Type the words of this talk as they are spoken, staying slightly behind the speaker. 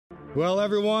Well,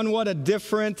 everyone, what a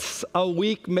difference a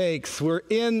week makes. We're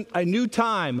in a new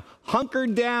time.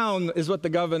 Hunkered down is what the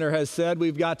governor has said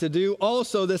we've got to do.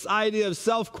 Also, this idea of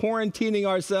self-quarantining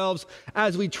ourselves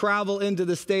as we travel into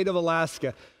the state of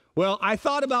Alaska. Well, I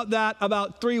thought about that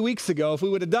about 3 weeks ago. If we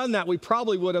would have done that, we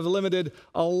probably would have limited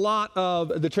a lot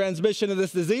of the transmission of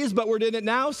this disease, but we're doing it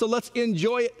now, so let's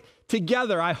enjoy it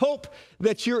together. I hope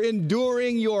that you're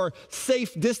enduring your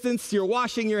safe distance, you're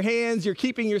washing your hands, you're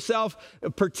keeping yourself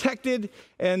protected,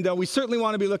 and we certainly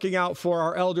want to be looking out for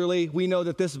our elderly. We know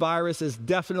that this virus is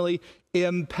definitely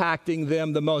impacting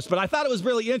them the most. But I thought it was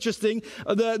really interesting.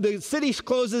 The city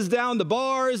closes down the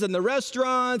bars and the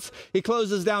restaurants. It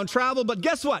closes down travel. But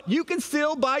guess what? You can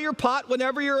still buy your pot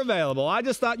whenever you're available. I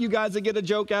just thought you guys would get a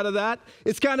joke out of that.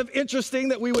 It's kind of interesting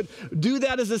that we would do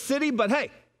that as a city, but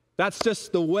hey, that's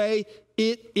just the way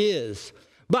it is.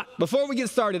 But before we get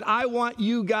started, I want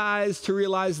you guys to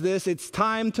realize this. It's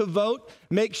time to vote.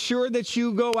 Make sure that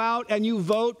you go out and you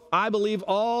vote. I believe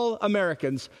all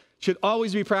Americans should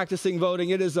always be practicing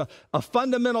voting. It is a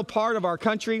fundamental part of our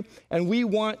country, and we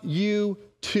want you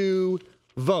to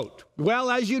vote.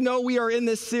 Well, as you know, we are in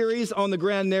this series on the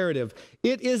grand narrative.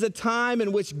 It is a time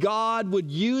in which God would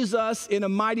use us in a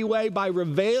mighty way by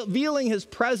revealing his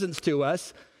presence to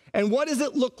us. And what does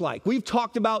it look like? We've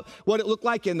talked about what it looked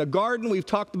like in the garden. We've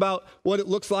talked about what it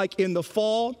looks like in the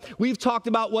fall. We've talked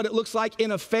about what it looks like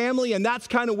in a family, and that's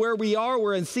kind of where we are.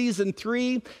 We're in season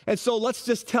 3. And so let's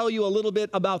just tell you a little bit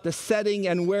about the setting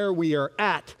and where we are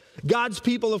at. God's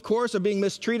people, of course, are being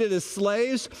mistreated as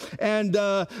slaves, and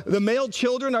the male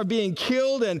children are being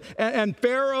killed, and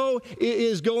Pharaoh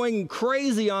is going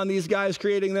crazy on these guys,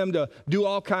 creating them to do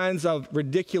all kinds of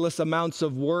ridiculous amounts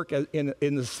of work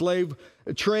in the slave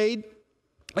trade.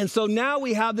 And so now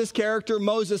we have this character,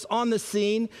 Moses, on the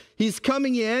scene. He's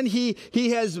coming in. He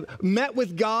has met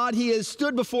with God. He has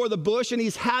stood before the bush, and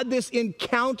he's had this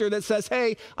encounter that says,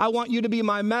 hey, I want you to be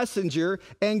my messenger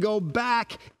and go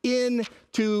back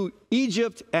into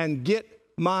Egypt and get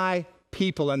my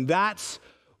people. And that's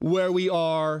where we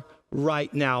are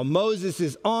right now. Moses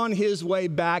is on his way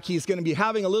back. He's going to be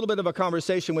having a little bit of a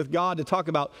conversation with God to talk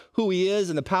about who he is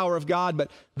and the power of God, but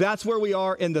that's where we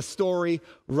are in the story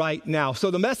right now.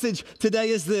 So the message today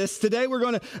is this. Today we're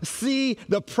going to see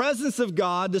the presence of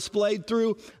God displayed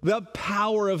through the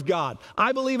power of God.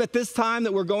 I believe at this time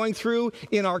that we're going through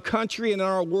in our country and in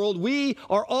our world, we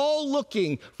are all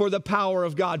looking for the power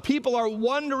of God. People are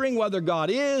wondering whether God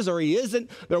is or he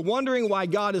isn't. They're wondering why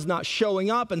God is not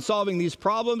showing up and solving these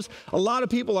problems. A lot of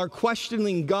people are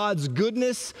questioning God's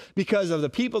goodness because of the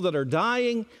people that are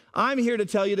dying. I'm here to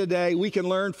tell you today we can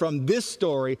learn from this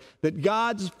story that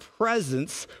God's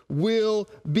presence will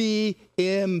be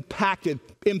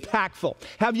impactful.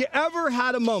 Have you ever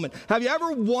had a moment? Have you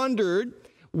ever wondered,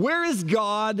 where is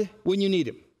God when you need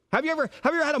him? Have you ever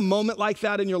had a moment like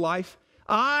that in your life?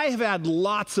 I have had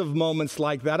lots of moments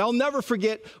like that. I'll never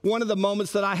forget one of the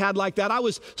moments that I had like that. I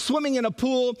was swimming in a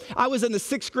pool. I was in the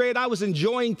 6th grade. I was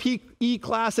enjoying PE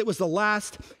class. It was the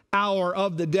last hour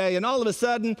of the day. And all of a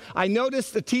sudden, I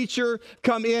noticed the teacher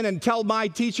come in and tell my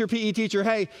teacher, PE teacher,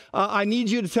 hey, I need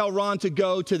you to tell Ron to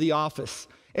go to the office.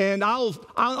 And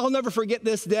I'll never forget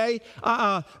this day.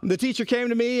 The teacher came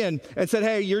to me and said,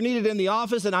 hey, you're needed in the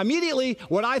office. And immediately,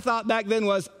 what I thought back then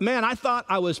was, man, I thought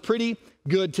I was pretty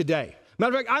good today.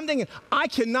 Matter of fact, I'm thinking, I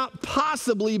cannot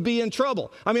possibly be in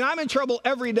trouble. I mean, I'm in trouble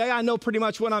every day. I know pretty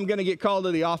much when I'm going to get called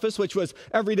to the office, which was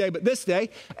every day but this day.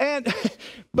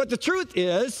 But the truth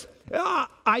is,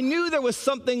 I knew there was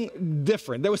something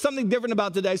different. There was something different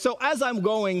about today. So as I'm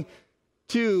going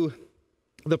to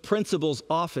the principal's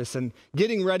office and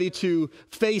getting ready to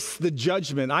face the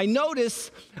judgment, I noticed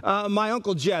my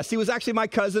Uncle Jess. He was actually my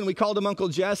cousin. We called him Uncle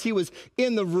Jess. He was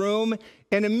in the room,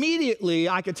 and immediately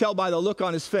I could tell by the look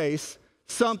on his face,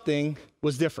 something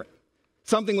was different.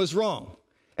 Something was wrong.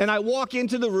 And I walk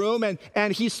into the room,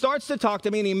 and he starts to talk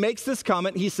to me, and he makes this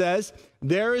comment. He says,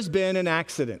 there has been an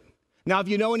accident. Now, if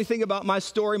you know anything about my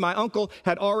story, my uncle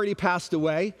had already passed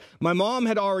away. My mom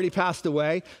had already passed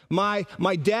away. My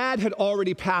dad had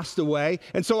already passed away.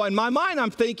 And so in my mind,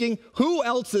 I'm thinking, who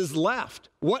else is left?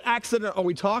 What accident are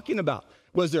we talking about?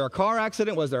 Was there a car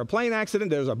accident? Was there a plane accident?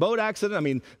 There was a boat accident? I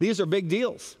mean, these are big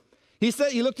deals.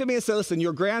 He looked at me and said, listen,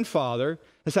 your grandfather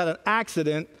has had an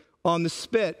accident on the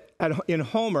spit in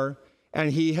Homer,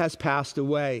 and he has passed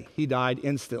away. He died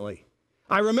instantly.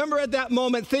 I remember at that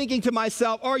moment thinking to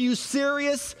myself, are you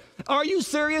serious? Are you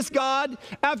serious, God?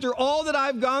 After all that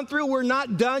I've gone through, we're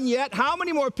not done yet. How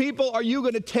many more people are you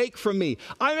going to take from me?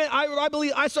 I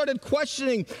believe I started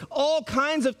questioning all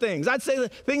kinds of things. I'd say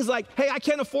things like, hey, I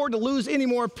can't afford to lose any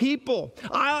more people.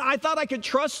 I thought I could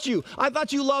trust you. I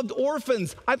thought you loved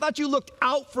orphans. I thought you looked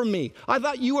out for me. I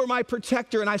thought you were my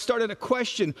protector. And I started to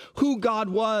question who God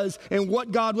was and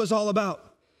what God was all about.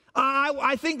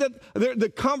 I think that the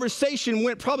conversation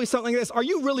went probably something like this. Are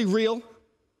you really real?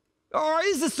 Or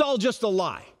is this all just a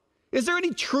lie? Is there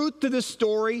any truth to this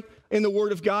story in the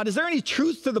Word of God? Is there any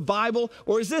truth to the Bible?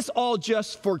 Or is this all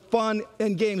just for fun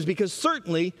and games? Because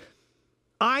certainly,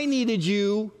 I need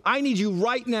you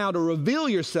right now to reveal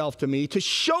yourself to me, to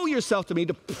show yourself to me,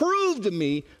 to prove to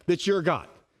me that you're God.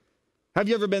 Have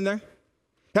you ever been there?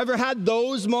 Ever had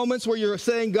those moments where you're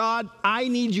saying, God, I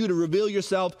need you to reveal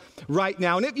yourself right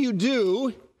now? And if you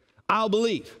do, I'll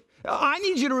believe. I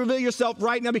need you to reveal yourself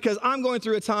right now because I'm going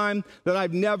through a time that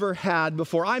I've never had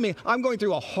before. I'm going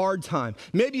through a hard time.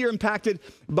 Maybe you're impacted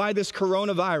by this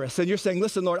coronavirus and you're saying,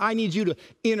 listen, Lord, I need you to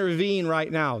intervene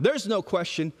right now. There's no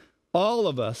question. All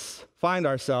of us find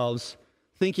ourselves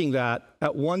thinking that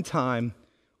at one time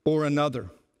or another.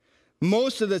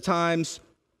 Most of the times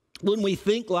when we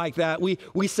think like that,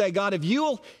 we say, God, if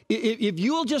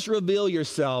you'll just reveal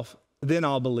yourself, then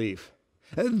I'll believe.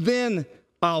 Then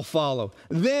I'll follow.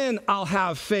 Then I'll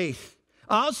have faith.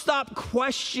 I'll stop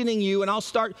questioning you and I'll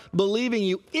start believing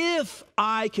you if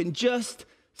I can just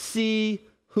see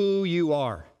who you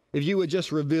are. If you would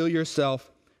just reveal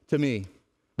yourself to me.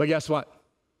 But guess what?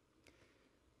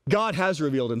 God has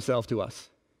revealed himself to us.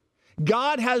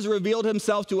 God has revealed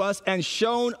himself to us and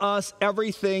shown us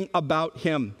everything about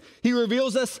him. He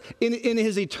reveals us in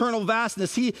his eternal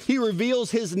vastness. He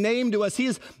reveals his name to us. He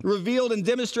has revealed and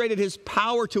demonstrated his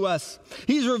power to us.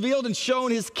 He's revealed and shown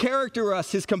his character to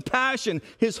us, his compassion,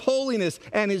 his holiness,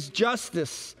 and his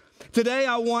justice. Today,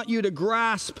 I want you to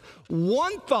grasp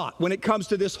one thought when it comes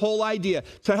to this whole idea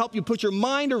to help you put your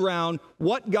mind around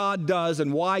what God does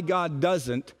and why God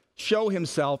doesn't show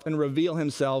himself and reveal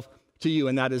himself to you,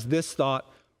 and that is this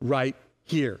thought right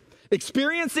here.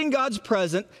 Experiencing God's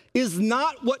presence is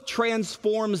not what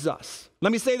transforms us.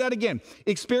 Let me say that again.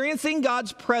 Experiencing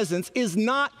God's presence is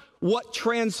not what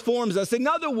transforms us. In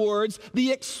other words,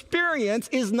 the experience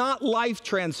is not life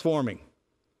transforming.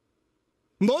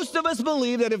 Most of us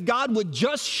believe that if God would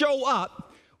just show up,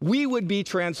 we would be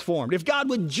transformed. If God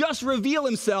would just reveal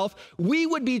himself, we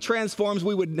would be transformed.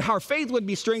 Our faith would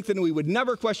be strengthened. We would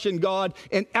never question God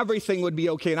and everything would be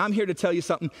okay. And I'm here to tell you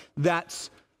something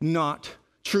that's not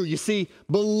true. You see,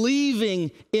 believing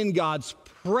in God's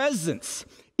presence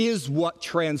is what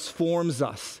transforms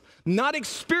us. Not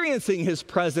experiencing his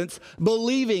presence,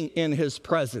 believing in his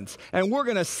presence. And we're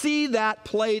going to see that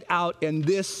played out in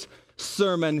this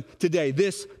sermon today,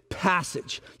 this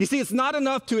passage. You see, it's not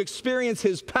enough to experience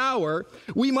his power.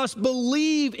 We must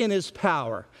believe in his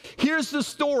power. Here's the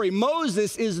story.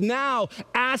 Moses is now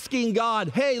asking God,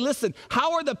 hey, listen,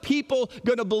 how are the people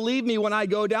going to believe me when I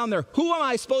go down there? Who am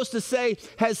I supposed to say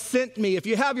has sent me? If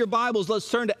you have your Bibles, let's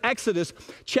turn to Exodus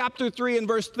chapter 3 and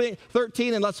verse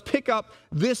 13, and let's pick up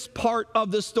this part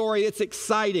of the story. It's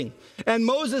exciting. And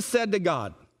Moses said to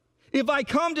God, if I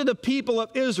come to the people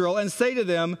of Israel and say to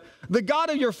them, the God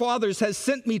of your fathers has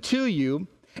sent me to you,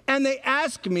 and they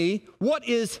ask me, what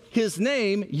is his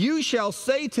name? You shall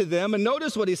say to them, and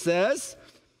notice what he says.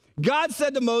 God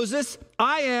said to Moses,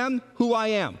 I am who I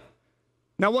am.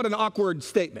 Now, what an awkward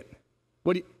statement.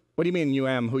 What do you mean you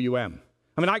am who you am?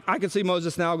 I mean, I can see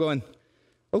Moses now going,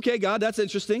 okay, God, that's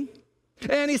interesting.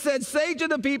 And he said, say to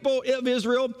the people of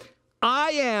Israel,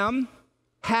 I am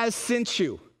has sent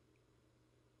you.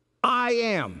 I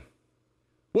am.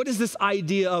 What is this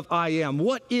idea of I am?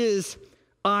 What is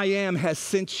I am has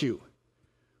sent you?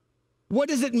 What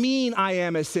does it mean I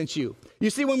am has sent you?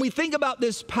 You see, when we think about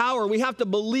this power, we have to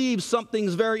believe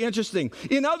something's very interesting.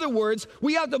 In other words,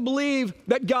 we have to believe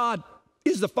that God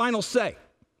is the final say.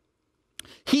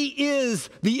 He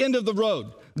is the end of the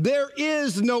road. There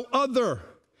is no other.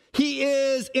 He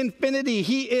is infinity.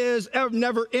 He is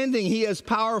never ending. He is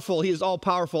powerful. He is all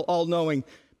powerful, all knowing,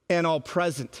 and all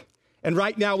present. And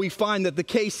right now we find that the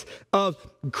case of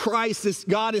Christ,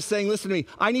 God is saying, listen to me,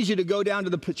 I need you to go down to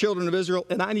the children of Israel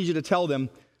and I need you to tell them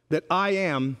that I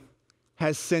am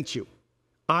has sent you.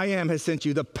 I am has sent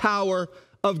you, the power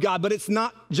of God. But it's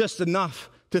not just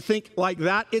enough to think like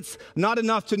that. It's not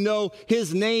enough to know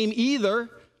his name either.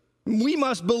 We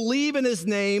must believe in his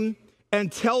name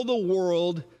and tell the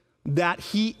world that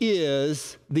he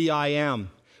is the I am.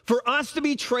 For us to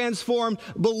be transformed,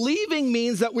 believing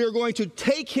means that we are going to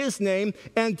take his name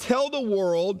and tell the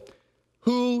world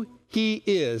who he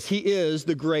is. He is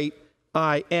the great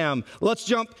I am. Let's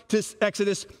jump to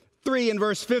Exodus 3 and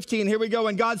verse 15. Here we go.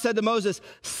 And God said to Moses,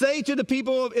 say to the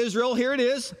people of Israel, here it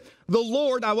is, the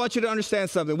Lord, I want you to understand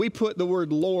something. We put the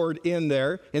word Lord in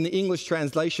there in the English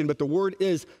translation, but the word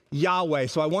is Yahweh.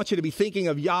 So I want you to be thinking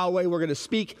of Yahweh. We're going to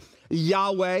speak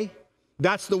Yahweh.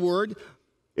 That's the word.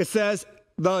 It says,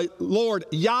 the Lord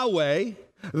Yahweh,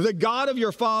 the God of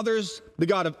your fathers, the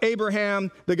God of Abraham,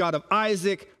 the God of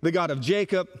Isaac, the God of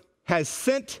Jacob, has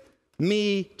sent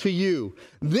me to you.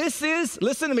 This is,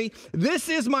 listen to me, this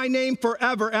is my name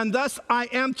forever, and thus I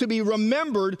am to be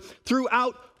remembered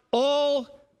throughout all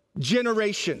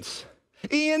generations.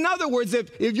 In other words,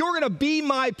 if you're going to be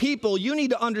my people, you need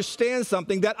to understand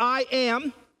something, that I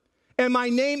am, and my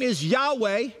name is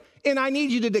Yahweh, and I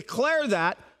need you to declare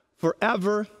that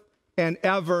forever and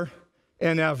ever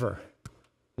and ever.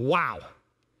 Wow.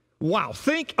 Wow.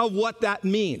 Think of what that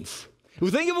means.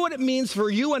 Think of what it means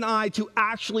for you and I to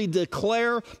actually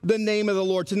declare the name of the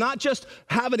Lord, to not just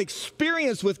have an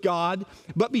experience with God,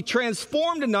 but be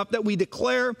transformed enough that we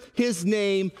declare his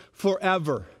name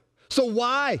forever. So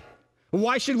why?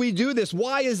 Why should we do this?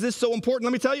 Why is this so important?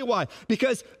 Let me tell you why.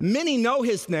 Because many know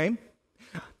his name.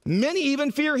 Many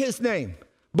even fear his name.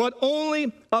 But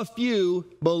only a few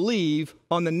believe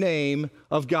on the name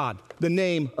of God, the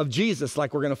name of Jesus,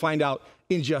 like we're going to find out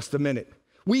in just a minute.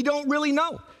 We don't really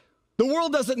know. The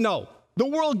world doesn't know. The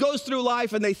world goes through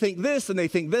life and they think this and they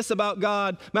think this about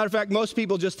God. Matter of fact, most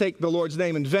people just take the Lord's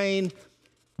name in vain.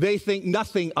 They think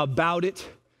nothing about it.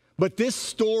 But this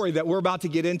story that we're about to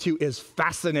get into is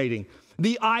fascinating.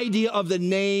 The idea of the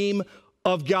name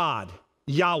of God,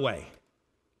 Yahweh.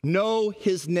 Know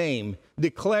his name,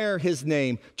 declare his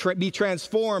name, be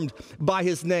transformed by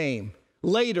his name.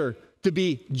 Later to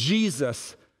be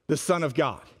Jesus, the Son of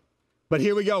God. But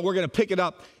here we go. We're going to pick it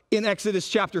up in Exodus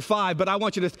chapter 5, but I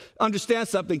want you to understand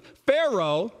something.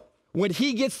 Pharaoh, when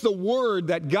he gets the word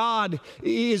that God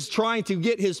is trying to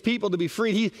get his people to be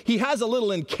freed, he has a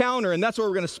little encounter, and that's where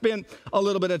we're going to spend a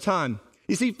little bit of time.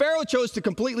 You see, Pharaoh chose to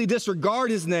completely disregard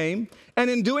his name, and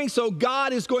in doing so,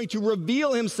 God is going to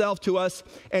reveal himself to us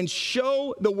and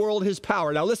show the world his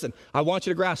power. Now listen, I want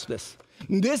you to grasp this.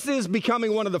 This is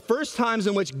becoming one of the first times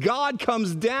in which God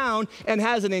comes down and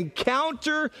has an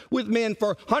encounter with men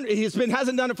for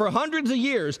hasn't done it for hundreds of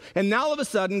years. And now all of a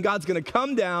sudden, God's going to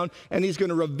come down and he's going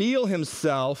to reveal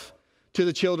himself to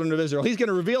the children of Israel. He's going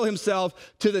to reveal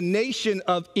himself to the nation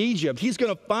of Egypt. He's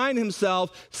going to find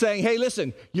himself saying, hey,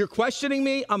 listen, you're questioning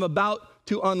me. I'm about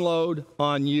to unload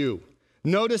on you.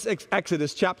 Notice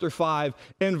Exodus chapter 5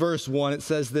 and verse 1. It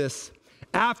says this,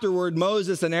 afterward,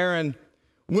 Moses and Aaron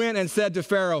went and said to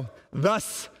Pharaoh,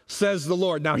 thus says the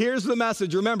Lord. Now here's the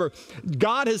message. Remember,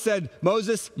 God has said,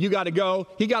 Moses, you got to go.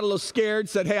 He got a little scared,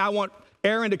 said, hey, I want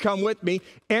Aaron to come with me.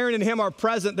 Aaron and him are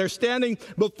present. They're standing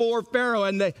before Pharaoh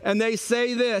and they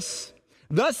say this,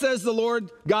 thus says the Lord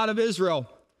God of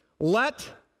Israel, let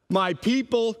my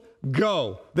people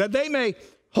go, that they may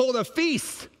hold a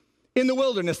feast in the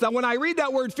wilderness. Now when I read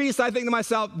that word feast, I think to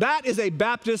myself, that is a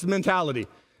Baptist mentality.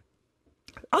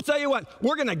 I'll tell you what,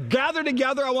 we're going to gather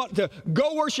together. I want to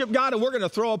go worship God, and we're going to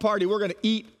throw a party. We're going to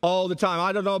eat all the time.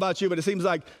 I don't know about you, but it seems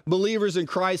like believers in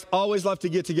Christ always love to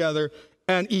get together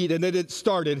and eat, and it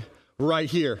started right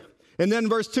here. And then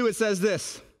verse 2, it says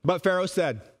this, but Pharaoh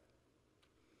said,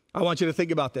 I want you to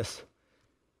think about this.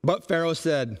 But Pharaoh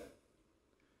said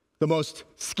the most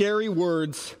scary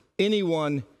words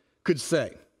anyone could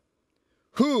say.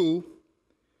 Who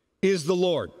is the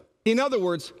Lord? In other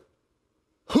words,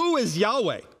 who is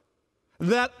Yahweh,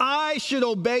 that I should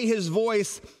obey his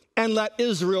voice and let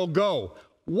Israel go?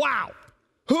 Wow.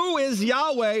 Who is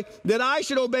Yahweh, that I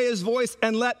should obey his voice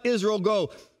and let Israel go?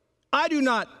 I do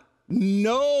not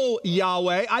know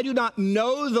Yahweh. I do not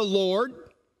know the Lord.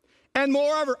 And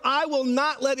moreover, I will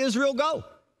not let Israel go.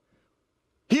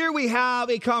 Here we have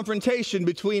a confrontation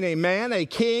between a man, a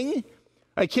king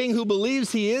who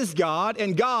believes he is God,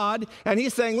 and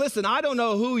he's saying, listen, I don't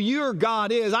know who your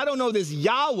God is. I don't know this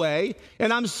Yahweh,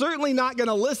 and I'm certainly not going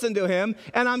to listen to him,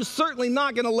 and I'm certainly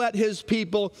not going to let his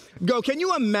people go. Can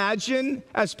you imagine,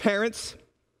 as parents,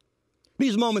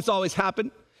 these moments always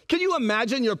happen. Can you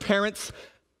imagine your parents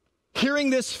hearing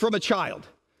this from a child?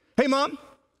 Hey, Mom,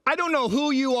 I don't know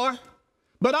who you are,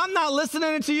 but I'm not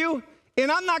listening to you,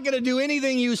 and I'm not going to do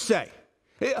anything you say.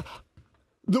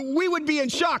 We would be in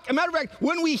shock. As a matter of fact,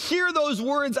 when we hear those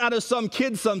words out of some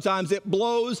kids sometimes, it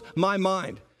blows my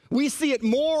mind. We see it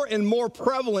more and more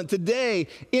prevalent today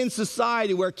in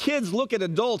society where kids look at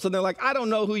adults and they're like, I don't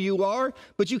know who you are,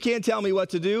 but you can't tell me what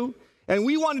to do. And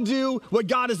we want to do what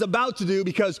God is about to do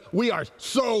because we are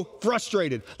so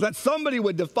frustrated that somebody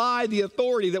would defy the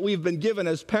authority that we've been given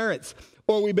as parents.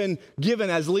 or we've been given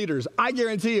as leaders. I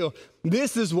guarantee you,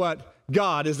 this is what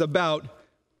God is about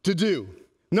to do.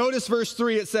 Notice verse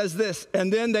 3, it says this,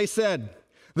 and then they said,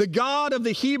 the God of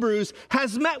the Hebrews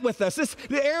has met with us.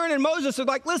 Aaron and Moses are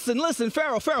like, listen,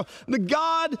 Pharaoh, the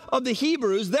God of the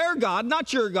Hebrews, their God,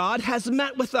 not your God, has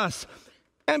met with us.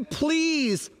 And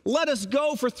please let us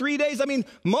go for 3 days. I mean,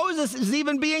 Moses is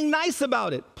even being nice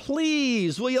about it.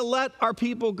 Please, will you let our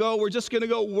people go? We're just going to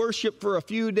go worship for a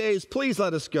few days. Please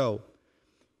let us go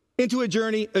into a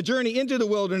journey into the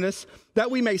wilderness, that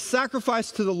we may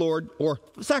sacrifice to the Lord, or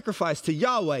sacrifice to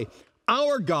Yahweh,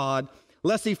 our God,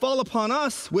 lest he fall upon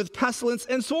us with pestilence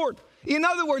and sword. In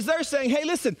other words, they're saying, hey,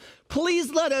 listen,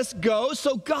 please let us go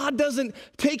so God doesn't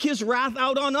take his wrath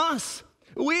out on us.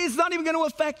 It's not even going to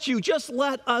affect you. Just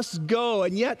let us go.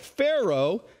 And yet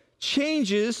Pharaoh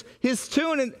changes his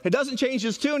tune, and it doesn't change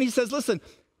his tune. He says, listen,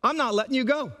 I'm not letting you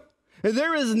go.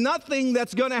 There is nothing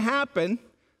that's going to happen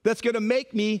that's going to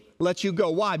make me let you go.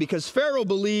 Why? Because Pharaoh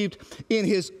believed in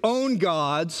his own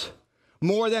gods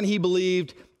more than he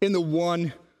believed in the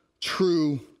one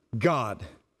true God.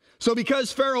 So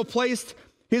because Pharaoh placed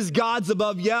his gods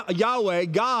above Yahweh,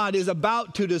 God is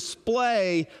about to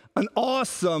display an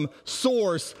awesome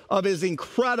source of his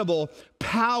incredible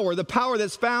power, the power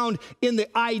that's found in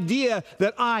the idea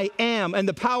that I am, and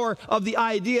the power of the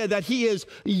idea that he is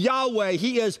Yahweh.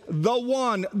 He is the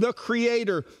one, the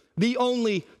creator, the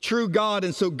only true God.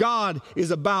 And so God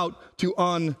is about to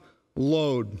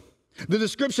unload. The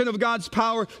description of God's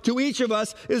power to each of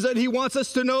us is that he wants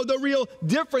us to know the real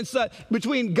difference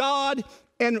between God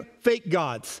and fake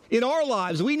gods. In our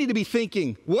lives, we need to be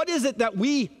thinking, what is it that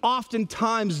we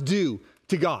oftentimes do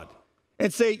to God?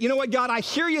 And say, you know what, God, I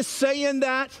hear you saying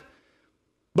that,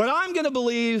 but I'm going to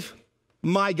believe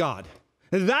my God.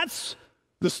 And that's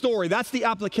the story. That's the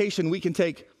application we can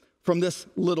take from this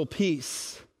little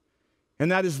piece. And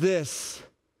that is this.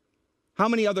 How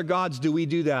many other gods do we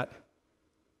do that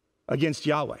against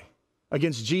Yahweh,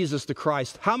 against Jesus the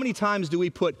Christ? How many times do we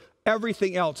put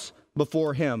everything else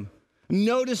before him?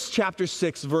 Notice chapter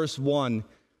 6, verse 1.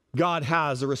 God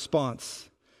has a response.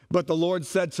 But the Lord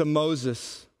said to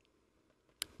Moses,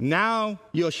 now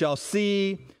you shall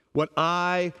see what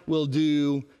I will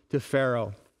do to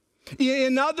Pharaoh.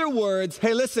 In other words,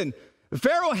 hey, listen,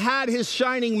 Pharaoh had his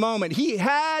shining moment. He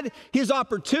had his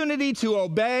opportunity to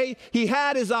obey. He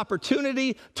had his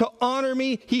opportunity to honor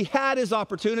me. He had his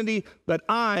opportunity, but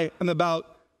I am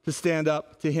about to stand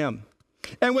up to him.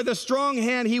 And with a strong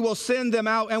hand, he will send them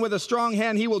out, and with a strong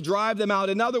hand, he will drive them out.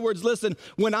 In other words, listen,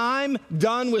 when I'm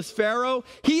done with Pharaoh,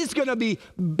 he's going to be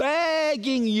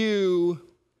begging you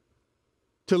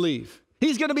to leave.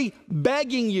 He's going to be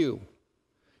begging you.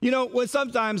 You know, when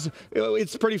sometimes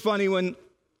it's pretty funny when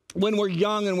we're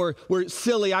young and we're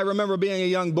silly. I remember being a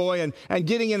young boy and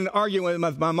getting in an argument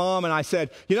with my mom, and I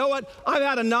said, you know what? I've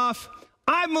had enough.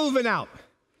 I'm moving out.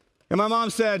 And my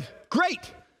mom said,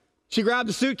 great. She grabbed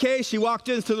a suitcase. She walked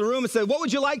into the room and said, what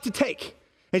would you like to take?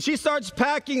 And she starts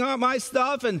packing up my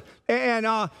stuff, and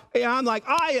I'm like,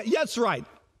 that's right.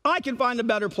 I can find a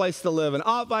better place to live. And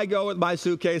off I go with my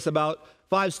suitcase about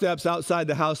 5 steps outside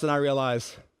the house, and I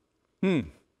realize,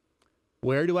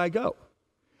 where do I go?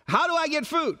 How do I get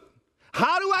food?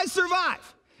 How do I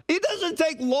survive? It doesn't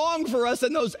take long for us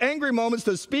in those angry moments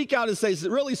to speak out and say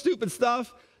really stupid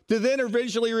stuff, to then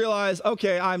eventually realize,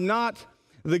 okay, I'm not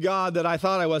the God that I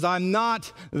thought I was. I'm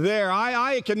not there.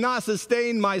 I cannot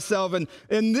sustain myself. And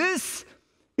this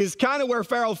is kind of where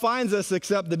Pharaoh finds us,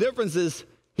 except the difference is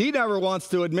he never wants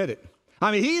to admit it.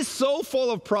 I mean, he's so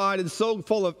full of pride and so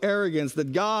full of arrogance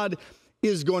that God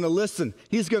is going to listen.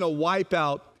 He's going to wipe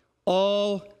out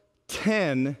all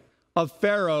 10 of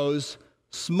Pharaoh's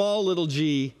small little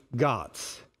g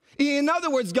gods. In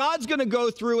other words, God's going to go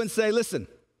through and say, listen,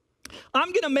 I'm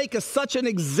going to make such an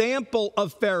example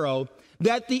of Pharaoh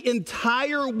that the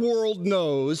entire world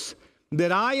knows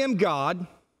that I am God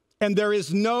and there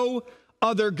is no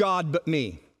other God but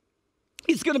me.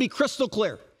 It's going to be crystal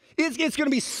clear. It's going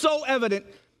to be so evident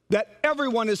that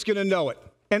everyone is going to know it.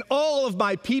 And all of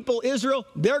my people, Israel,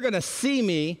 they're going to see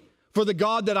me for the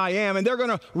God that I am, and they're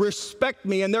going to respect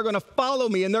me, and they're going to follow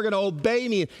me, and they're going to obey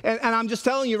me. And I'm just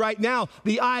telling you right now,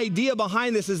 the idea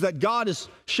behind this is that God is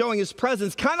showing his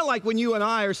presence, kind of like when you and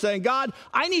I are saying, God,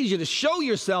 I need you to show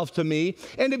yourself to me,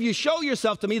 and if you show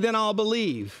yourself to me, then I'll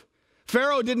believe.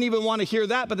 Pharaoh didn't even want to hear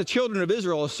that, but the children of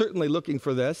Israel are certainly looking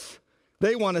for this.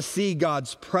 They want to see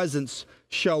God's presence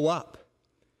show up.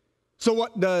 So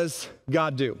what does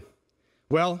God do?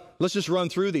 Well, let's just run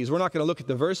through these. We're not going to look at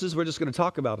the verses. We're just going to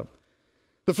talk about them.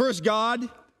 The first god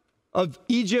of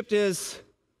Egypt is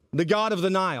the god of the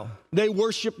Nile. They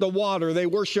worship the water. They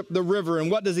worship the river.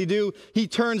 And what does he do? He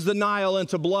turns the Nile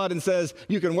into blood and says,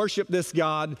 you can worship this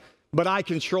god, but I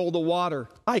control the water.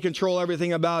 I control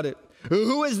everything about it.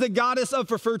 Who is the goddess of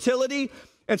fertility?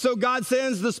 And so God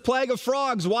sends this plague of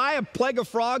frogs. Why a plague of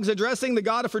frogs addressing the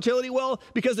god of fertility? Well,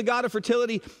 because the god of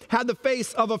fertility had the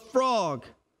face of a frog.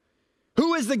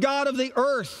 Who is the god of the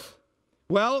earth?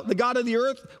 Well, the god of the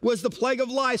earth was the plague of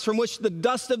lice, from which the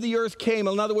dust of the earth came.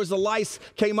 In other words, the lice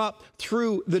came up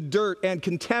through the dirt and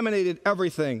contaminated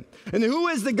everything. And who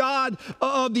is the god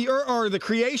of the earth, or the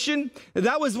creation?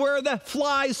 That was where the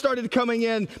flies started coming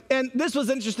in. And this was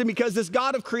interesting because this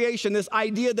god of creation, this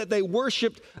idea that they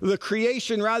worshiped the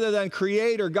creation rather than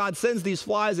creator, God sends these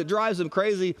flies, it drives them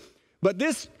crazy. But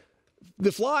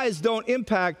the flies don't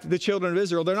impact the children of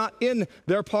Israel. They're not in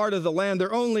their part of the land.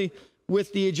 They're only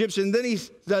with the Egyptian. Then he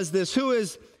does this. Who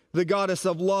is the goddess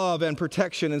of love and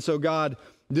protection? And so God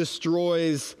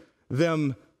destroys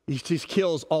them. He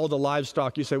kills all the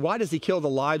livestock. You say, why does he kill the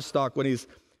livestock when he's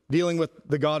dealing with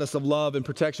the goddess of love and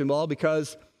protection? Well,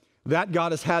 because that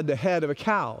goddess had the head of a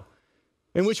cow,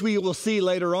 in which we will see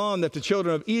later on that the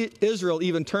children of Israel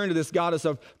even turn to this goddess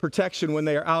of protection when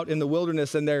they are out in the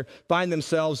wilderness and they find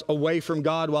themselves away from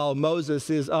God while Moses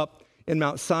is up in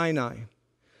Mount Sinai.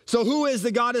 So who is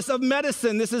the goddess of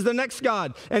medicine? This is the next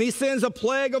god. And he sends a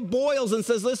plague of boils and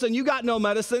says, listen, you got no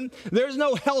medicine. There's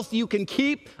no health you can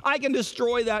keep. I can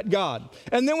destroy that god.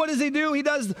 And then what does he do? He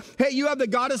does, hey, you have the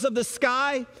goddess of the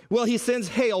sky. Well, he sends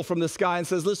hail from the sky and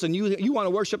says, listen, you want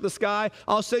to worship the sky?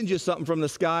 I'll send you something from the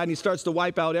sky. And he starts to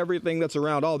wipe out everything that's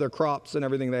around, all their crops and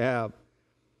everything they have.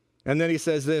 And then he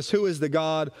says this, who is the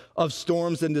god of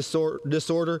storms and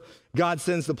disorder? God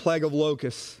sends the plague of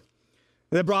locusts.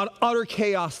 That brought utter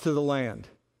chaos to the land.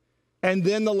 And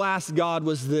then the last god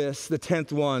was this, the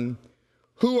 10th one.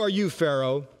 Who are you,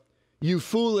 Pharaoh? You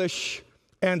foolish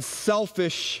and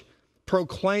selfish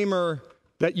proclaimer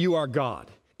that you are God.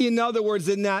 In other words,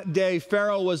 in that day,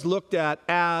 Pharaoh was looked at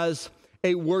as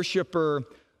a worshiper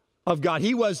of God.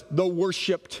 He was the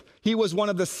worshiped. He was one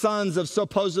of the sons of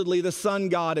supposedly the sun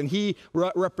god, and he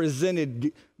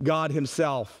represented God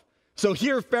himself. So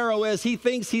here Pharaoh is, he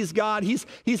thinks he's God. He's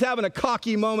having a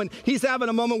cocky moment. He's having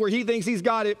a moment where he thinks he's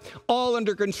got it all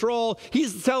under control.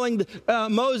 He's telling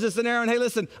Moses and Aaron, hey,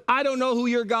 listen, I don't know who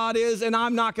your God is, and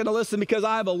I'm not going to listen because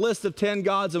I have a list of 10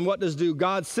 gods. And what does do?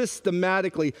 God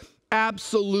systematically,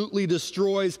 absolutely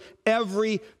destroys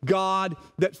every god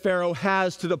that Pharaoh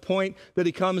has, to the point that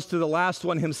he comes to the last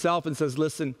one himself and says,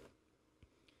 listen,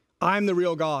 I'm the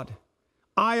real God.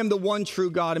 I am the one true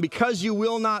God, and because you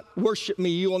will not worship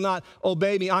me, you will not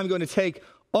obey me, I'm going to take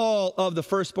all of the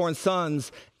firstborn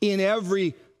sons in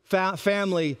every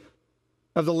family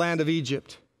of the land of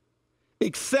Egypt.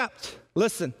 Except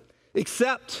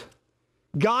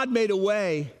God made a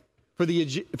way for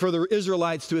the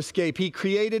Israelites to escape. He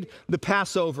created the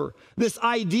Passover, this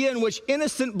idea in which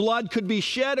innocent blood could be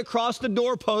shed across the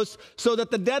doorpost so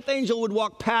that the death angel would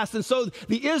walk past. And so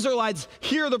the Israelites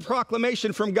hear the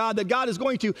proclamation from God that God is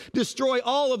going to destroy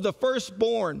all of the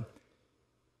firstborn.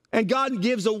 And God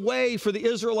gives a way for the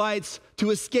Israelites to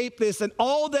escape this. And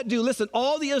all that do, listen,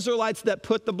 all the Israelites that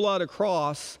put the blood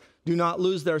across do not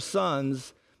lose their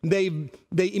sons. They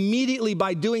immediately,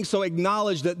 by doing so,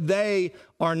 acknowledge that they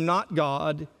are not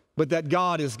God, but that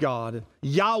God is God.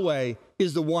 Yahweh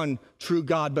is the one true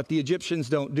God, but the Egyptians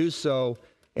don't do so,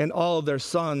 and all of their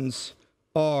sons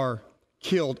are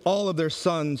killed. All of their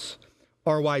sons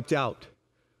are wiped out.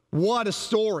 What a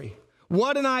story.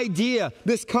 What an idea.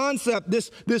 This concept,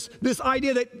 this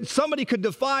idea that somebody could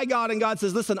defy God, and God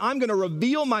says, listen, I'm going to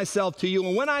reveal myself to you,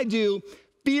 and when I do,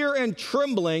 fear and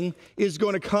trembling is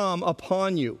going to come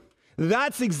upon you.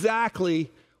 That's exactly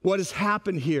what has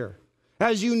happened here.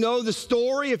 As you know the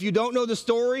story, if you don't know the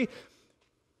story,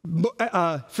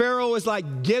 Pharaoh is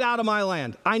like, get out of my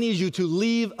land. I need you to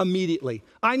leave immediately.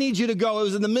 I need you to go. It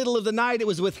was in the middle of the night. It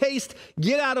was with haste.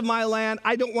 Get out of my land.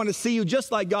 I don't want to see you,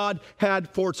 just like God had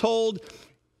foretold.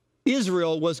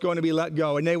 Israel was going to be let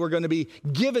go, and they were going to be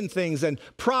given things and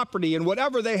property and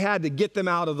whatever they had to get them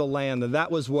out of the land. And that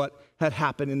was what had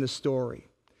happened in the story.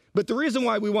 But the reason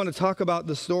why we want to talk about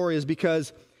the story is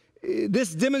because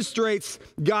this demonstrates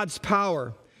God's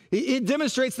power. It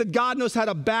demonstrates that God knows how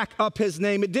to back up his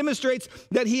name. It demonstrates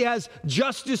that he has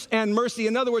justice and mercy.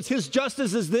 In other words, his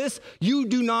justice is this: you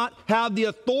do not have the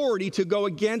authority to go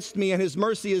against me. And his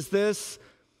mercy is this: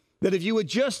 that if you would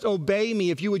just obey me,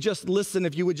 if you would just listen,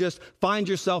 if you would just find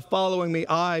yourself following me,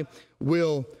 I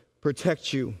will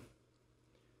protect you.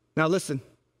 Now listen,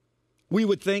 we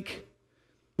would think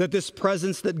that this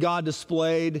presence that God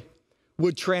displayed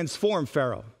would transform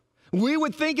Pharaoh. We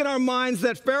would think in our minds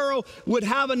that Pharaoh would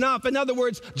have enough. In other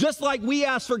words, just like we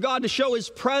ask for God to show his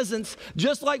presence,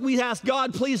 just like we ask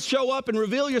God, please show up and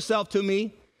reveal yourself to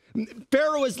me,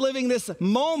 Pharaoh is living this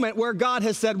moment where God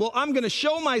has said, well, I'm going to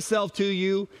show myself to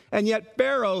you, and yet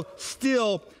Pharaoh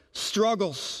still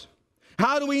struggles.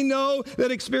 How do we know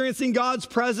that experiencing God's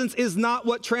presence is not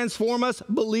what transforms us?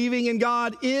 Believing in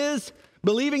God is.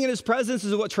 Believing in his presence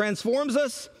is what transforms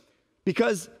us.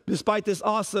 Because despite this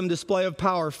awesome display of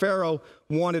power, Pharaoh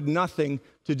wanted nothing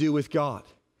to do with God.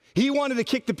 He wanted to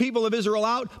kick the people of Israel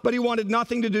out, but he wanted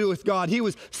nothing to do with God. He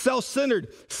was self-centered,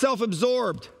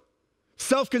 self-absorbed,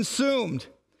 self-consumed.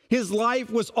 His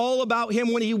life was all about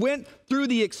him. When he went through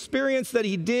the experience that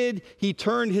he did, he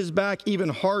turned his back even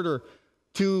harder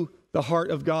to the heart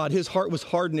of God. His heart was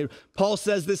hardened. Paul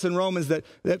says this in Romans,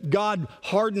 that God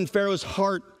hardened Pharaoh's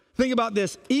heart. Think about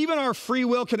this. Even our free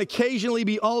will can occasionally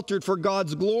be altered for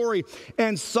God's glory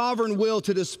and sovereign will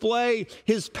to display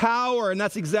his power. And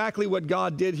that's exactly what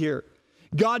God did here.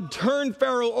 God turned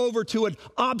Pharaoh over to an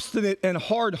obstinate and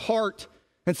hard heart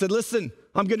and said, listen,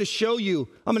 I'm going to show you.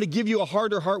 I'm going to give you a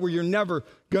harder heart where you're never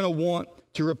going to want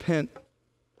to repent.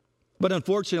 But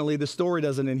unfortunately, the story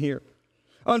doesn't end here.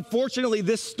 Unfortunately,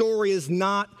 this story is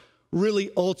not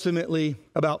really ultimately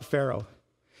about Pharaoh.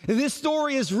 This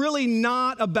story is really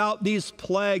not about these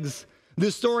plagues.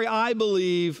 This story, I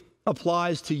believe,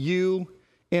 applies to you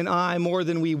and I more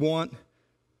than we want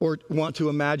or want to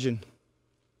imagine.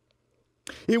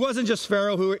 It wasn't just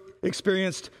Pharaoh who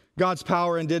experienced God's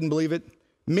power and didn't believe it.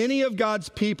 Many of God's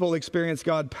people experienced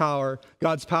God's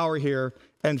power here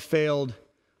and failed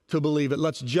to believe it.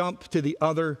 Let's jump to the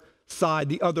other side,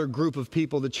 the other group of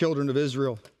people, the children of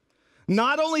Israel.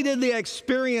 Not only did they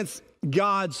experience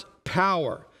God's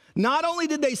power, not only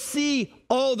did they see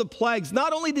all the plagues,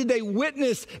 not only did they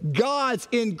witness God's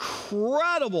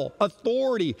incredible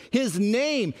authority, his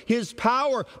name, his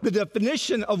power, the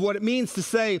definition of what it means to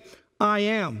say, I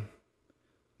am.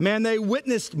 Man, they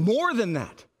witnessed more than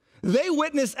that. They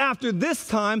witnessed after this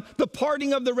time the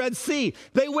parting of the Red Sea.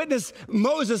 They witnessed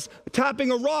Moses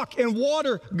tapping a rock and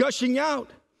water gushing out.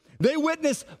 They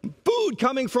witnessed food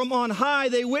coming from on high.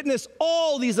 They witnessed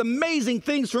all these amazing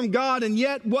things from God, and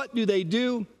yet what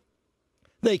do?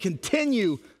 They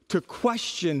continue to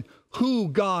question who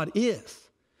God is.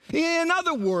 In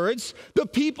other words, the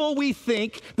people we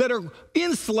think that are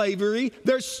in slavery,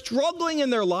 they're struggling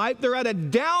in their life, they're at a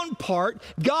down part,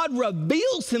 God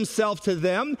reveals himself to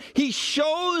them. He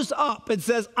shows up and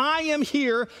says, I am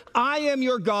here, I am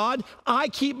your God, I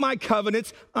keep my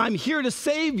covenants, I'm here to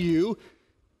save you.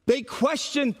 They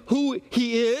question who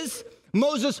he is.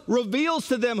 Moses reveals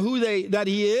to them that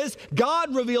he is.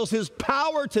 God reveals his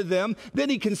power to them. Then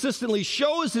he consistently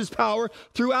shows his power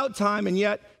throughout time, and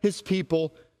yet his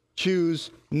people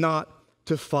choose not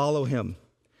to follow him.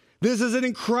 This is an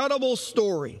incredible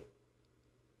story.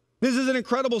 This is an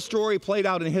incredible story played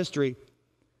out in history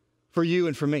for you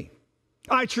and for me.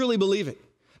 I truly believe it.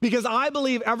 Because I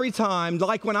believe every time,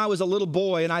 like when I was a little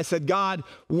boy and I said, God,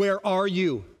 where are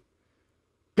you?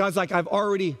 God's like, I've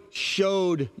already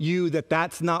showed you that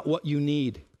that's not what you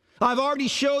need. I've already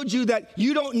showed you that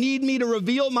you don't need me to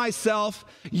reveal myself.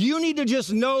 You need to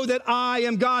just know that I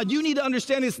am God. You need to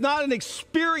understand it's not an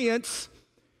experience,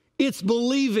 it's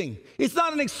believing. It's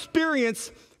not an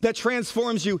experience that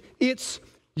transforms you. It's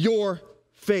your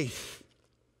faith.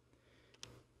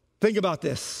 Think about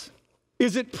this.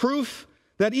 Is it proof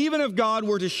that even if God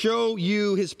were to show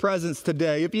you his presence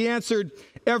today, if he answered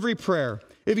every prayer,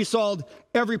 if he solved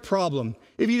every problem,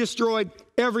 if he destroyed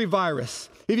every virus,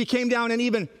 if he came down and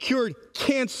even cured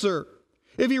cancer,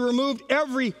 if he removed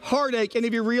every heartache and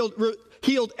if he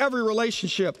healed every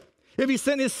relationship, if he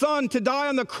sent his son to die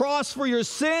on the cross for your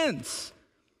sins,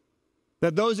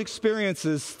 that those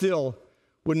experiences still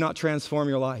would not transform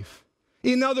your life.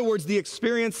 In other words, the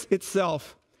experience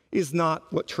itself is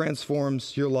not what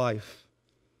transforms your life.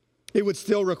 It would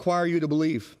still require you to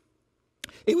believe.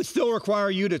 It would still require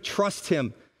you to trust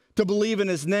him, to believe in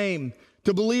his name,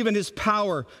 to believe in his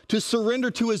power, to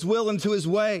surrender to his will and to his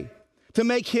way, to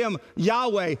make him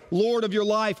Yahweh, Lord of your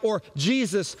life, or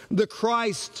Jesus, the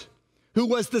Christ, who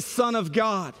was the Son of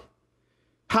God.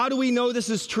 How do we know this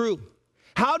is true?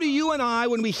 How do you and I,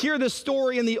 when we hear this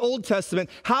story in the Old Testament,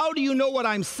 how do you know what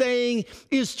I'm saying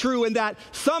is true and that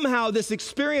somehow this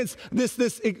experience,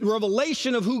 this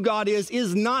revelation of who God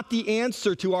is not the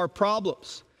answer to our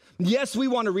problems? Yes, we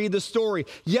want to read the story.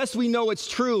 Yes, we know it's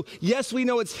true. Yes, we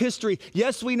know it's history.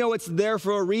 Yes, we know it's there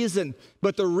for a reason.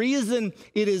 But the reason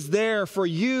it is there for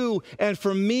you and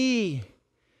for me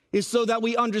is so that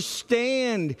we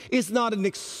understand it's not an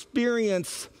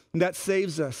experience that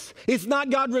saves us. It's not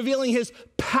God revealing his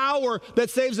power that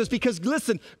saves us, because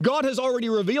listen, God has already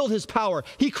revealed his power.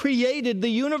 He created the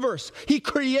universe. He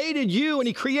created you and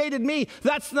he created me.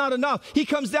 That's not enough. He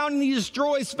comes down and he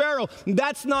destroys Pharaoh.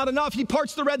 That's not enough. He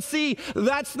parts the Red Sea.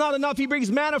 That's not enough. He brings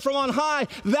manna from on high.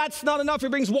 That's not enough. He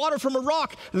brings water from a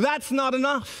rock. That's not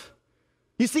enough.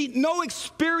 You see, no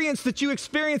experience that you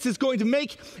experience is going to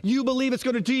make you believe. It's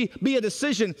going to be a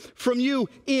decision from you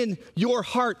in your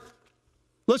heart.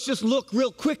 Let's just look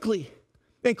real quickly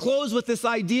and close with this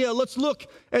idea. Let's look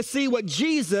and see what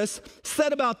Jesus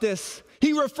said about this.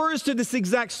 He refers to this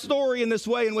exact story in this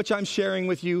way in which I'm sharing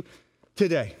with you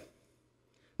today.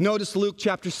 Notice Luke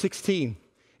chapter 16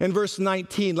 and verse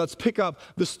 19. Let's pick up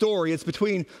the story. It's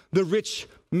between the rich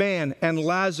man and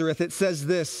Lazarus. It says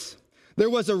this: there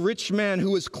was a rich man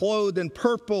who was clothed in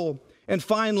purple and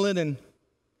fine linen,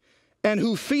 and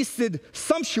who feasted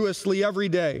sumptuously every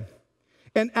day.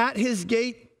 And at his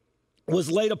gate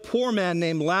was laid a poor man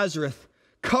named Lazarus,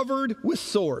 covered with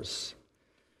sores,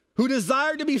 who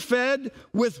desired to be fed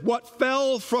with what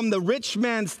fell from the rich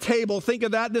man's table. Think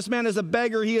of that. This man is a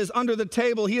beggar. He is under the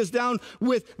table. He is down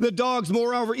with the dogs.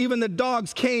 Moreover, even the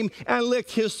dogs came and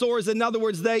licked his sores. In other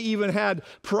words, they even had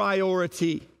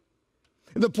priority.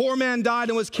 The poor man died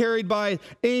and was carried by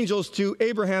angels to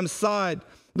Abraham's side.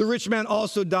 The rich man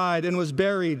also died and was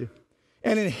buried.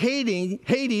 And in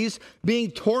Hades, being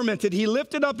tormented, he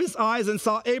lifted up his eyes and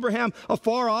saw Abraham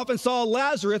afar off and saw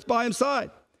Lazarus by his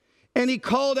side. And he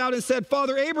called out and said,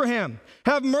 Father Abraham,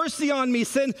 have mercy on me.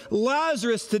 Send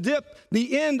Lazarus to dip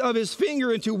the end of his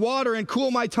finger into water and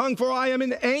cool my tongue, for I am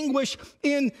in anguish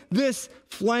in this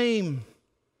flame.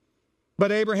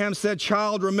 But Abraham said,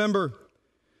 Child, remember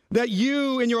that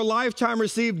you in your lifetime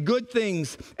received good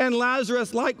things, and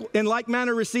Lazarus in like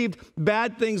manner received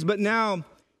bad things, but now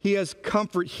he has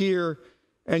comfort here,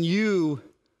 and you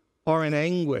are in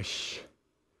anguish.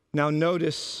 Now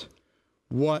notice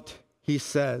what he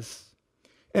says.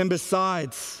 And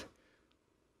besides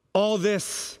all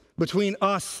this, between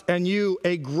us and you,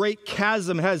 a great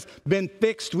chasm has been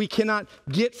fixed. We cannot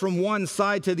get from one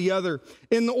side to the other,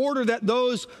 in order that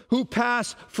those who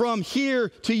pass from here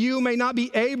to you may not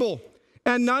be able,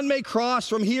 and none may cross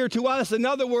from here to us. In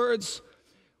other words,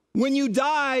 when you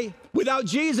die without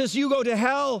Jesus, you go to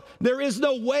hell. There is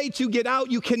no way to get out.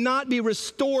 You cannot be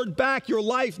restored back. Your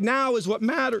life now is what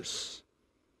matters.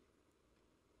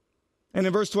 And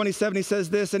in verse 27, he says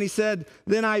this, and he said,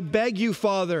 Then I beg you,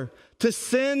 Father, to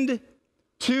send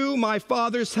to my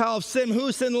father's house. Send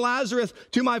who? Send Lazarus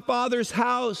to my father's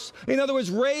house. In other words,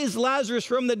 raise Lazarus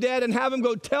from the dead and have him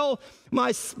go tell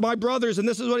my brothers. And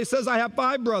this is what he says, I have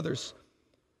 5 brothers.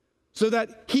 So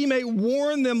that he may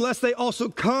warn them, lest they also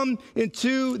come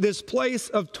into this place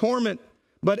of torment.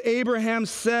 But Abraham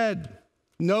said,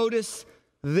 notice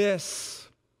this,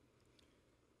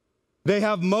 they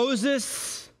have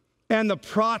Moses and the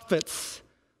prophets,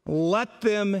 let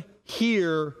them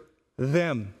hear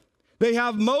them. They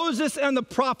have Moses and the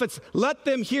prophets, let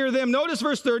them hear them. Notice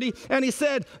verse 30, and he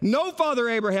said, No, Father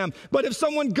Abraham, but if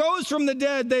someone goes from the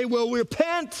dead, they will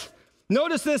repent.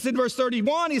 Notice this in verse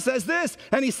 31, he says this,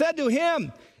 and he said to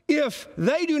him, If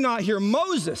they do not hear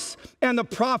Moses and the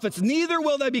prophets, neither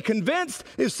will they be convinced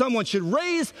if someone should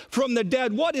raise from the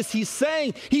dead. What is he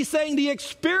saying? He's saying the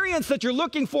experience that you're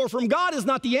looking for from God is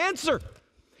not the answer.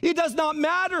 It does not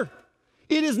matter.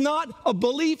 It is not a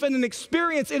belief in an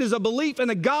experience. It is a belief in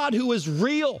a God who is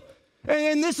real.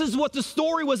 And this is what the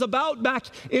story was about back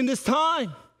in this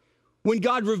time, when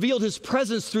God revealed his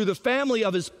presence through the family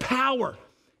of his power.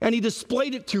 And he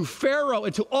displayed it to Pharaoh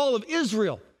and to all of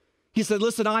Israel. He said,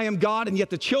 listen, I am God, and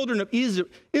yet the children of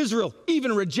Israel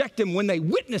even reject him when they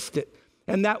witnessed it.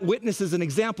 And that witness is an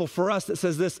example for us that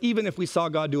says this, even if we saw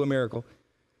God do a miracle,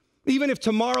 even if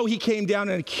tomorrow he came down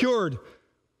and cured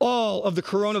all of the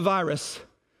coronavirus,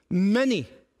 many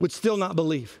would still not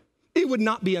believe. It would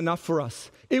not be enough for us.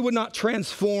 It would not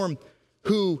transform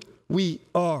who we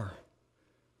are.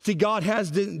 See, God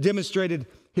has demonstrated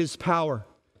his power.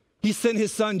 He sent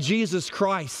his son, Jesus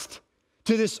Christ,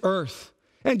 to this earth.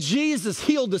 And Jesus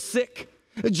healed the sick.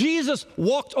 Jesus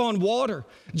walked on water.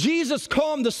 Jesus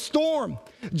calmed the storm.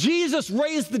 Jesus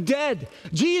raised the dead.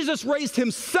 Jesus raised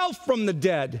himself from the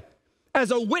dead as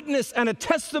a witness and a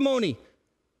testimony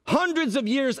hundreds of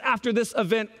years after this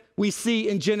event we see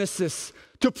in Genesis,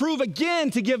 to prove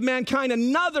again, to give mankind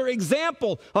another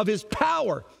example of his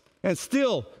power. And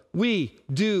still, we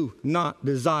do not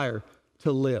desire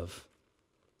to live.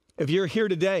 If you're here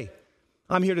today,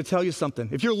 I'm here to tell you something.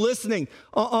 If you're listening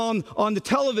on the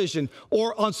television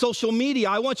or on social media,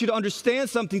 I want you to understand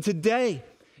something today.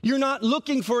 You're not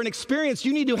looking for an experience.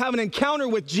 You need to have an encounter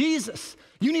with Jesus.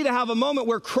 You need to have a moment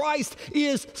where Christ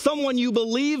is someone you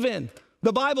believe in.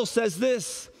 The Bible says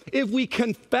this, if we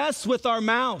confess with our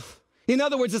mouth, in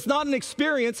other words, it's not an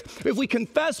experience. If we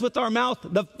confess with our mouth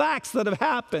the facts that have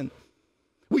happened,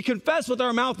 we confess with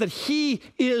our mouth that he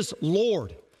is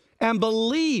Lord, and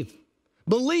believe,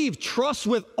 trust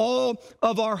with all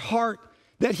of our heart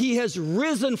that he has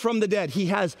risen from the dead. He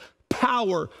has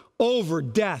power over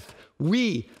death.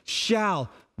 We shall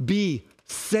be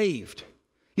saved.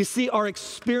 You see, our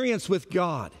experience with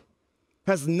God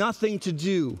has nothing to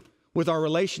do with our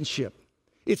relationship.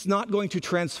 It's not going to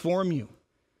transform you.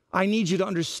 I need you to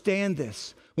understand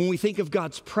this. When we think of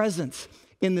God's presence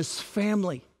in this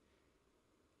family,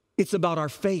 it's about our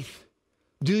faith.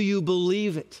 Do you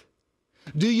believe it?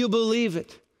 Do you believe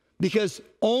it? Because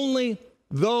only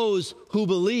those who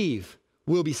believe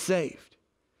will be saved.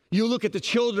 You look at the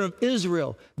children of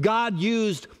Israel, God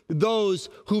used those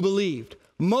who believed.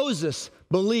 Moses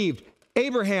believed.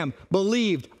 Abraham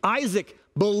believed. Isaac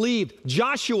believed.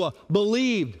 Joshua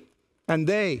believed. And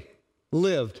they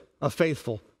lived a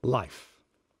faithful life.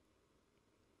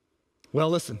 Well,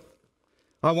 listen,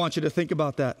 I want you to think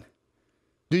about that.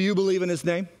 Do you believe in his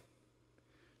name?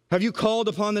 Have you called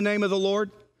upon the name of the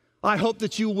Lord? I hope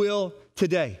that you will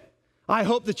today. I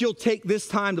hope that you'll take this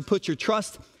time to put your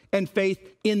trust and faith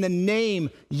in the name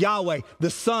Yahweh, the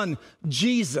Son,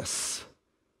 Jesus,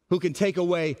 who can take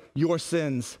away your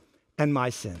sins and my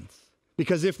sins.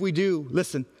 Because if we do,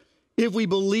 listen, if we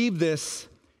believe this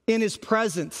in his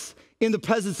presence, in the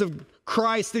presence of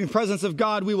Christ, in the presence of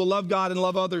God, we will love God and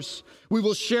love others. We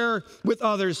will share with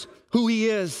others who he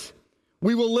is.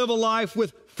 We will live a life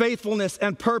with faithfulness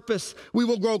and purpose. We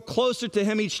will grow closer to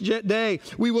him each day.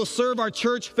 We will serve our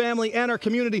church, family, and our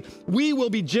community. We will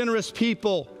be generous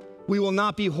people. We will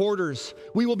not be hoarders.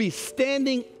 We will be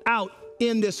standing out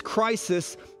in this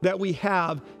crisis that we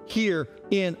have here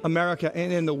in America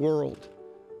and in the world.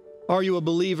 Are you a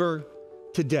believer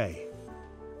today?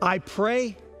 I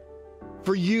pray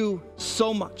for you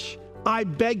so much. I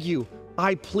beg you,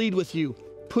 I plead with you,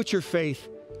 put your faith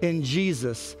in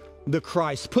Jesus the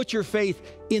Christ. Put your faith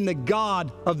in the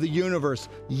God of the universe,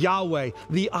 Yahweh,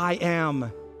 the I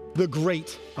am, the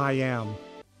great I am.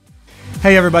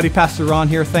 Hey everybody, Pastor Ron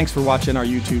here. Thanks for watching our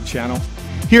YouTube channel.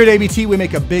 Here at ABT, we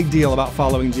make a big deal about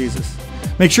following Jesus.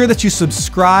 Make sure that you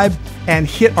subscribe and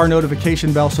hit our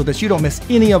notification bell so that you don't miss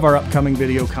any of our upcoming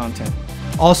video content.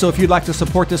 Also, if you'd like to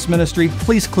support this ministry,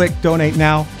 please click Donate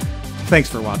Now. Thanks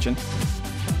for watching.